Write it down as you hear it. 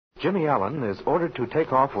Jimmy Allen is ordered to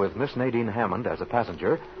take off with Miss Nadine Hammond as a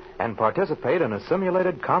passenger and participate in a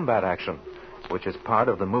simulated combat action, which is part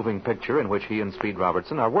of the moving picture in which he and Speed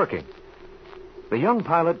Robertson are working. The young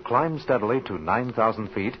pilot climbed steadily to 9,000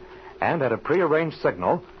 feet, and at a prearranged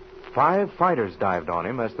signal, 5 fighters dived on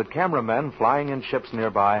him as the cameramen flying in ships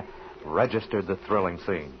nearby registered the thrilling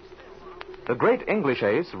scene. The great English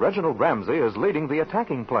ace, Reginald Ramsey, is leading the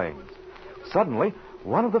attacking planes. Suddenly,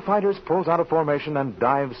 one of the fighters pulls out of formation and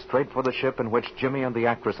dives straight for the ship in which Jimmy and the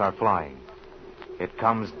actress are flying. It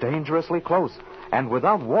comes dangerously close, and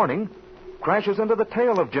without warning, crashes into the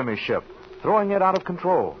tail of Jimmy's ship, throwing it out of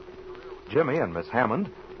control. Jimmy and Miss Hammond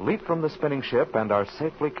leap from the spinning ship and are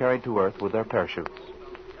safely carried to Earth with their parachutes.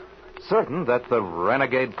 Certain that the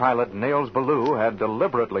renegade pilot Nails Ballou had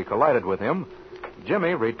deliberately collided with him,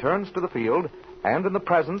 Jimmy returns to the field and, in the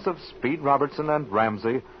presence of Speed Robertson and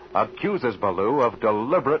Ramsey, accuses Ballou of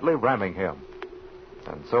deliberately ramming him.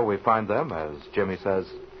 And so we find them, as Jimmy says,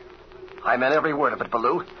 "I meant every word of it,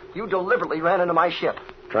 Ballou. You deliberately ran into my ship."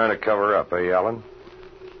 Trying to cover up, eh, Allen?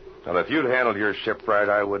 Well, if you'd handled your ship right,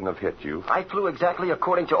 I wouldn't have hit you. I flew exactly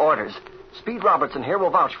according to orders. Speed Robertson here will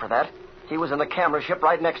vouch for that. He was in the camera ship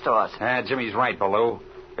right next to us. Jimmy's right, Ballou.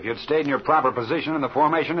 If you'd stayed in your proper position in the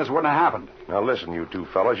formation, this wouldn't have happened. Now, listen, you two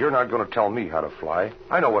fellas, you're not going to tell me how to fly.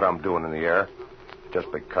 I know what I'm doing in the air. Just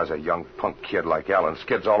because a young punk kid like Allen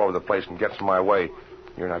skids all over the place and gets in my way,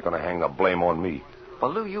 you're not going to hang the blame on me.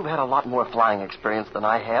 Ballou, you've had a lot more flying experience than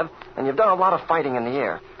I have, and you've done a lot of fighting in the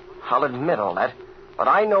air. I'll admit all that. But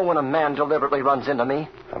I know when a man deliberately runs into me.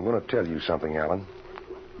 I'm going to tell you something, Allen.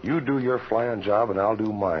 You do your flying job and I'll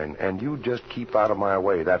do mine, and you just keep out of my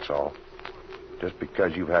way, that's all. Just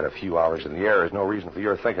because you've had a few hours in the air is no reason for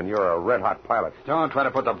your thinking you're a red-hot pilot. Don't try to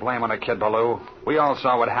put the blame on the kid, Ballou. We all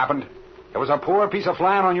saw what happened. It was a poor piece of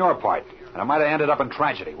flying on your part, and it might have ended up in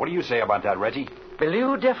tragedy. What do you say about that, Reggie?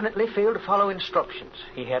 Ballou definitely failed to follow instructions.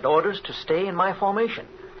 He had orders to stay in my formation.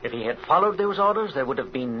 If he had followed those orders, there would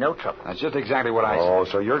have been no trouble. That's just exactly what I said. Oh,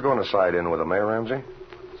 so you're going to side in with him, eh, Ramsey?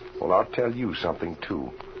 Well, I'll tell you something,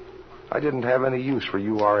 too. I didn't have any use for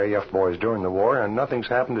you RAF boys during the war, and nothing's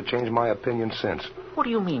happened to change my opinion since. What do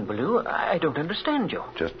you mean, Ballou? I don't understand you.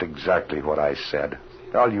 Just exactly what I said.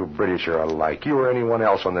 All you British are alike. You or anyone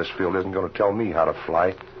else on this field isn't going to tell me how to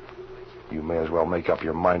fly. You may as well make up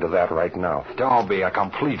your mind to that right now. Don't be a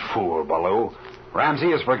complete fool, Ballou.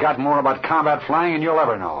 Ramsey has forgotten more about combat flying than you'll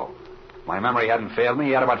ever know. My memory hadn't failed me.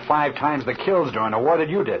 He had about 5 times the kills during the war that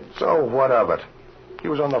you did. So what of it? He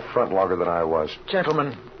was on the front longer than I was.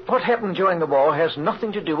 Gentlemen, what happened during the war has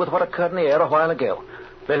nothing to do with what occurred in the air a while ago.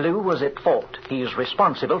 Ballou was at fault. He is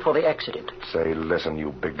responsible for the accident. Say, listen,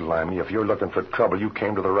 you big limey. If you're looking for trouble, you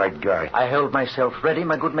came to the right guy. I held myself ready,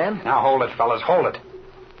 my good man. Now, hold it, fellas. Hold it.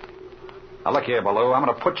 Now, look here, Ballou. I'm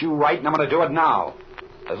going to put you right, and I'm going to do it now.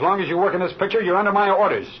 As long as you work in this picture, you're under my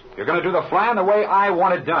orders. You're going to do the flying the way I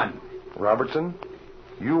want it done. Robertson,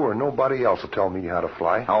 you or nobody else will tell me how to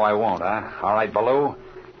fly. Oh, I won't, huh? All right, Ballou.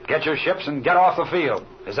 Get your ships and get off the field.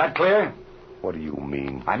 Is that clear? What do you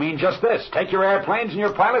mean? I mean just this. Take your airplanes and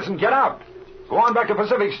your pilots and get out. Go on back to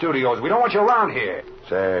Pacific Studios. We don't want you around here.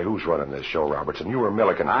 Say, who's running this show, Robertson? You or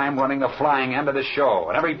Milliken? I'm running the flying end of the show,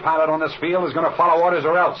 and every pilot on this field is going to follow orders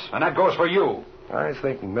or else, and that goes for you. I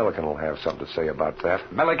think Milliken will have something to say about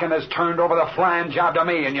that. Milliken has turned over the flying job to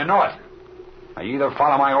me, and you know it. Now, you either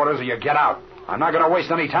follow my orders or you get out. I'm not going to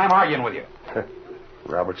waste any time arguing with you.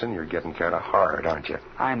 Robertson, you're getting kind of hard, aren't you?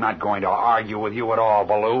 I'm not going to argue with you at all,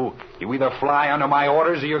 Ballou. You either fly under my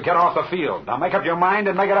orders or you get off the field. Now, make up your mind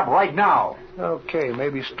and make it up right now. Okay,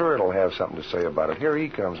 maybe Stewart will have something to say about it. Here he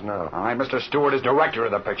comes now. All right, Mr. Stewart is director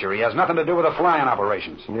of the picture. He has nothing to do with the flying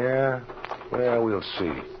operations. Yeah? Well, we'll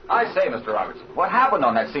see. I say, Mr. Robertson, what happened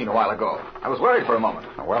on that scene a while ago? I was worried for a moment.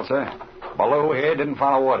 Well, sir, Ballou here didn't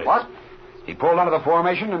follow orders. What? He pulled out of the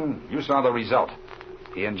formation, and you saw the result.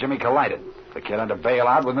 He and Jimmy collided. The kid had to bail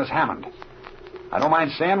out with Miss Hammond. I don't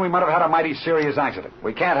mind saying we might have had a mighty serious accident.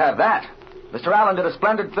 We can't have that. Mr. Allen did a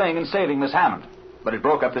splendid thing in saving Miss Hammond, but it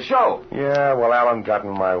broke up the show. Yeah, well, Allen got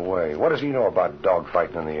in my way. What does he know about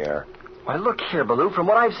dogfighting in the air? Why, look here, Ballou. From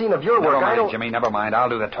what I've seen of your work, Never I mind, don't... Jimmy, never mind. I'll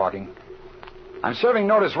do the talking. I'm serving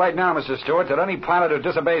notice right now, Mr. Stewart, that any pilot who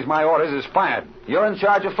disobeys my orders is fired. You're in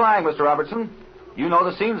charge of flying, Mr. Robertson. You know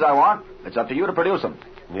the scenes I want. It's up to you to produce them.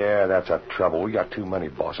 Yeah, that's a trouble. We got too many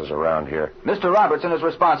bosses around here. Mr. Robertson is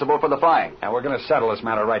responsible for the flying. And we're going to settle this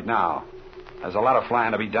matter right now. There's a lot of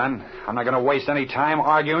flying to be done. I'm not going to waste any time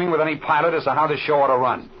arguing with any pilot as to how this show ought to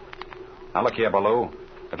run. Now, look here, Ballou.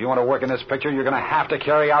 If you want to work in this picture, you're going to have to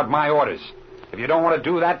carry out my orders. If you don't want to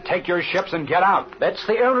do that, take your ships and get out. That's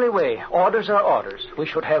the only way. Orders are orders. We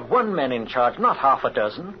should have one man in charge, not half a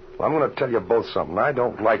dozen. Well, I'm going to tell you both something. I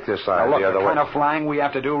don't like this Now, idea. look, the kind of flying we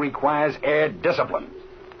have to do requires air discipline.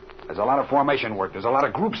 There's a lot of formation work. There's a lot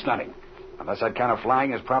of group stunting. Unless that kind of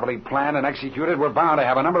flying is properly planned and executed, we're bound to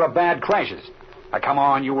have a number of bad crashes. Now, come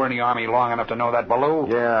on, you were in the Army long enough to know that, Ballou.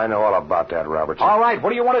 Yeah, I know all about that, Robertson. All right, what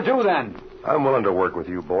do you want to do then? I'm willing to work with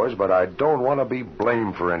you boys, but I don't want to be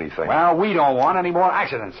blamed for anything. Well, we don't want any more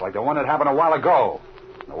accidents like the one that happened a while ago.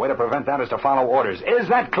 The way to prevent that is to follow orders. Is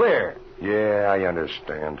that clear? Yeah, I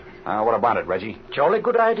understand. What about it, Reggie? Jolly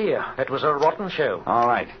good idea. It was a rotten show. All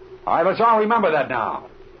right, let's all remember that now.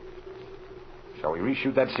 Shall we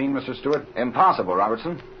reshoot that scene, Mr. Stewart? Impossible,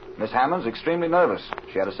 Robertson. Miss Hammond's extremely nervous.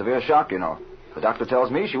 She had a severe shock, you know. The doctor tells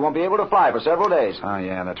me she won't be able to fly for several days. Oh,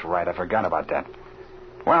 yeah, that's right. I forgot about that.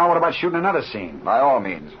 Well, what about shooting another scene? By all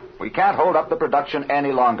means. We can't hold up the production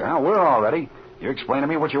any longer. Well, we're all ready. You explain to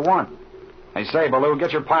me what you want. Hey, say, Ballou,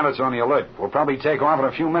 get your pilots on the alert. We'll probably take off in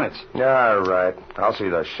a few minutes. Yeah, right. I'll see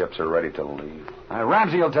the ships are ready to leave.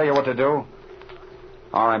 Ramsey will tell you what to do.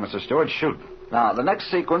 All right, Mr. Stewart, shoot. Now, the next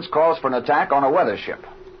sequence calls for an attack on a weather ship.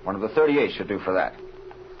 One of the 38 should do for that.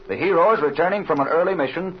 The hero is returning from an early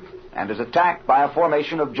mission and is attacked by a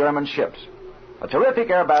formation of German ships. A terrific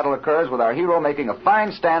air battle occurs with our hero making a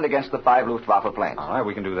fine stand against the 5 Luftwaffe planes. All right,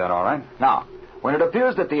 we can do that, all right. Now, when it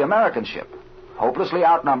appears that the American ship, hopelessly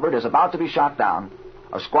outnumbered, is about to be shot down,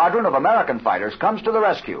 a squadron of American fighters comes to the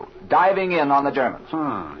rescue, diving in on the Germans.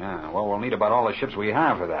 Yeah. Well, we'll need about all the ships we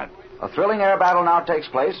have for that. A thrilling air battle now takes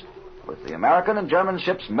place, with the American and German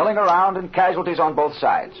ships milling around and casualties on both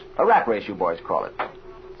sides. A rat race, you boys call it.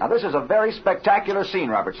 Now, this is a very spectacular scene,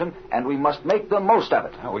 Robertson, and we must make the most of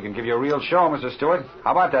it. Well, we can give you a real show, Mr. Stewart.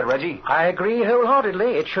 How about that, Reggie? I agree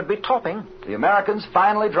wholeheartedly. It should be topping. The Americans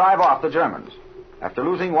finally drive off the Germans, after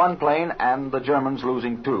losing one plane and the Germans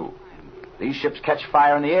losing 2. These ships catch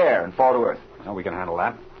fire in the air and fall to earth. Well, we can handle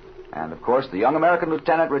that. And, of course, the young American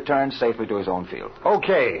lieutenant returns safely to his own field.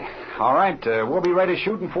 Okay. All right, we'll be ready to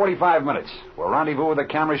shoot in 45 minutes. We'll rendezvous with the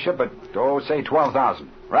camera ship at, say, 12,000.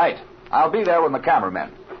 Right. I'll be there with my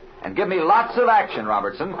cameramen. And give me lots of action,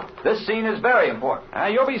 Robertson. This scene is very important.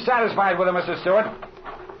 You'll be satisfied with it, Mr. Stewart.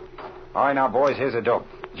 All right, now, boys, here's the dope.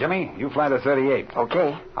 Jimmy, you fly the 38.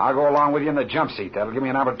 Okay. I'll go along with you in the jump seat. That'll give me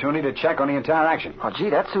an opportunity to check on the entire action. Oh,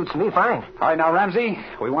 gee, that suits me fine. All right, now, Ramsey,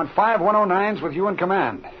 we want 5 109s with you in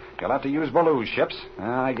command. You'll have to use Ballou's ships.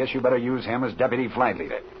 I guess you better use him as deputy flight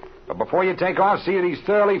leader. But before you take off, see that he's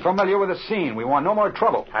thoroughly familiar with the scene. We want no more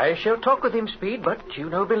trouble. I shall talk with him, Speed, but you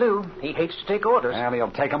know Ballou. He hates to take orders. Well,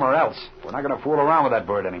 he'll take them or else. We're not going to fool around with that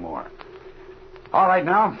bird anymore. All right,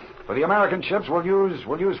 now, for the American ships, we'll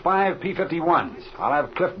use 5 P-51s. I'll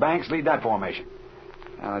have Cliff Banks lead that formation.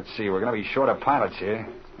 Now, let's see. We're going to be short of pilots here.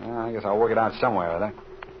 I guess I'll work it out somewhere, or other.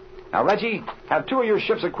 Now, Reggie, have 2 of your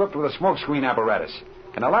ships equipped with a smoke screen apparatus.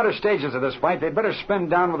 In the latter stages of this fight, they'd better spin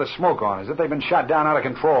down with the smoke on, as if they've been shot down out of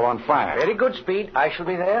control on fire. Very good, Speed. I shall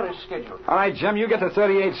be there as scheduled. All right, Jim, you get the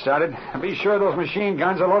 38 started. And be sure those machine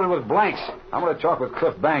guns are loaded with blanks. I'm going to talk with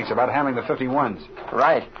Cliff Banks about handling the 51s.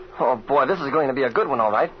 Right. Oh, boy, this is going to be a good one,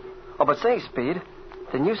 all right. Oh, but say, Speed,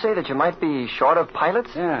 didn't you say that you might be short of pilots?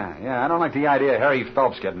 Yeah. I don't like the idea of Harry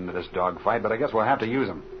Phelps getting into this dogfight, but I guess we'll have to use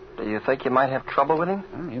him. Do you think you might have trouble with him?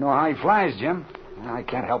 You know how he flies, Jim. I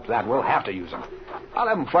can't help that. We'll have to use him. I'll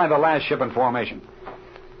have him fly the last ship in formation.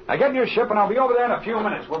 Now get in your ship, and I'll be over there in a few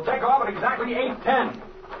minutes. We'll take off at exactly 8:10.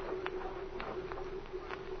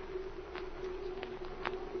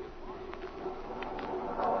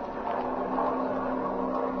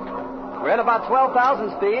 We're at about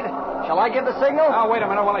 12,000 speed. Shall I give the signal? Oh, wait a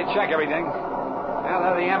minute while I check everything. Now,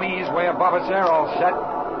 there the ME's way above us there, all set.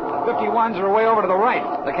 The 51s are way over to the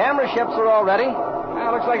right. The camera ships are all ready.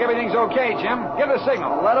 Well, looks like everything's okay, Jim. Give the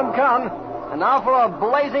signal. Let them come. And now for a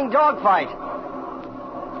blazing dogfight.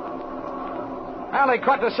 Well, they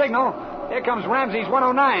caught the signal. Here comes Ramsey's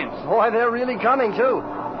 109s. Boy, they're really coming, too.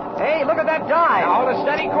 Hey, look at that dive. Now, hold a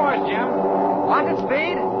steady course, Jim. Watch it,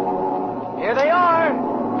 Speed. Here they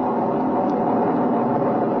are.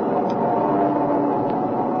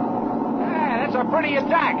 That's a pretty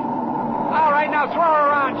attack. All right, now throw her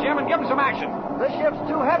around, Jim, and give them some action. This ship's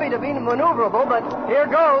too heavy to be maneuverable, but here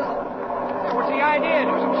goes. What's the idea?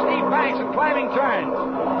 Do some steep banks and climbing turns.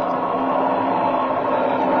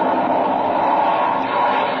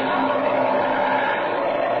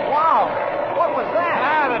 Wow. What was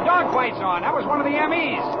that? The dogfight's on. That was one of the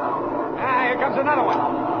MEs. Here comes another one.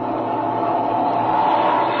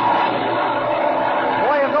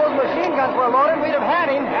 Boy, if those machine guns were loaded, we'd have had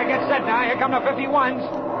him. Get That's it now. Here come the 51s.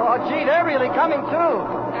 Oh, gee, they're really coming, too.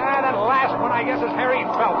 That last one, I guess, is Harry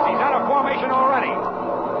Phelps. He's out of formation already.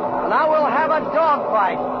 Now we'll have a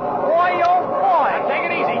dogfight. Boy, oh, boy. Now, take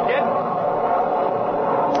it easy, kid.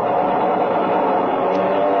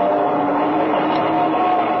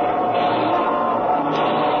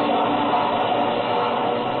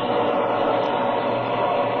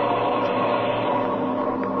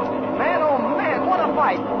 Man, oh, man, what a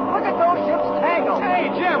fight. Look at those ships tangle. Hey,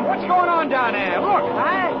 Jim, what's going on down there? Look.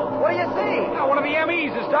 Huh? What do you see? Now, one of the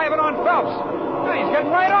MEs is diving on Phelps. Now, he's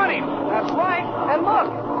getting right on him. That's right. And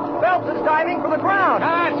look, Phelps is diving for the ground.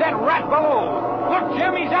 Ah, it's that rat below. Look,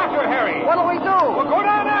 Jim, he's after Harry. What'll we do? We'll go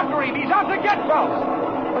down after him. He's out to get Phelps.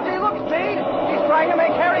 But gee, look, Speed. He's trying to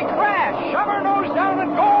make Harry crash. Shove her nose down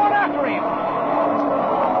and go on after him.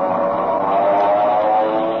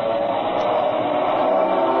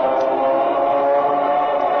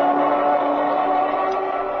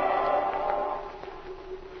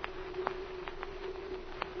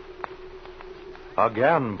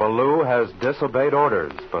 Again, Ballou has disobeyed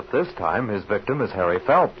orders, but this time his victim is Harry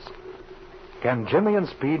Phelps. Can Jimmy and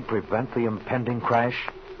Speed prevent the impending crash?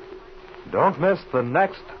 Don't miss the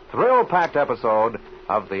next thrill-packed episode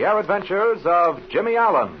of The Air Adventures of Jimmy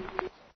Allen.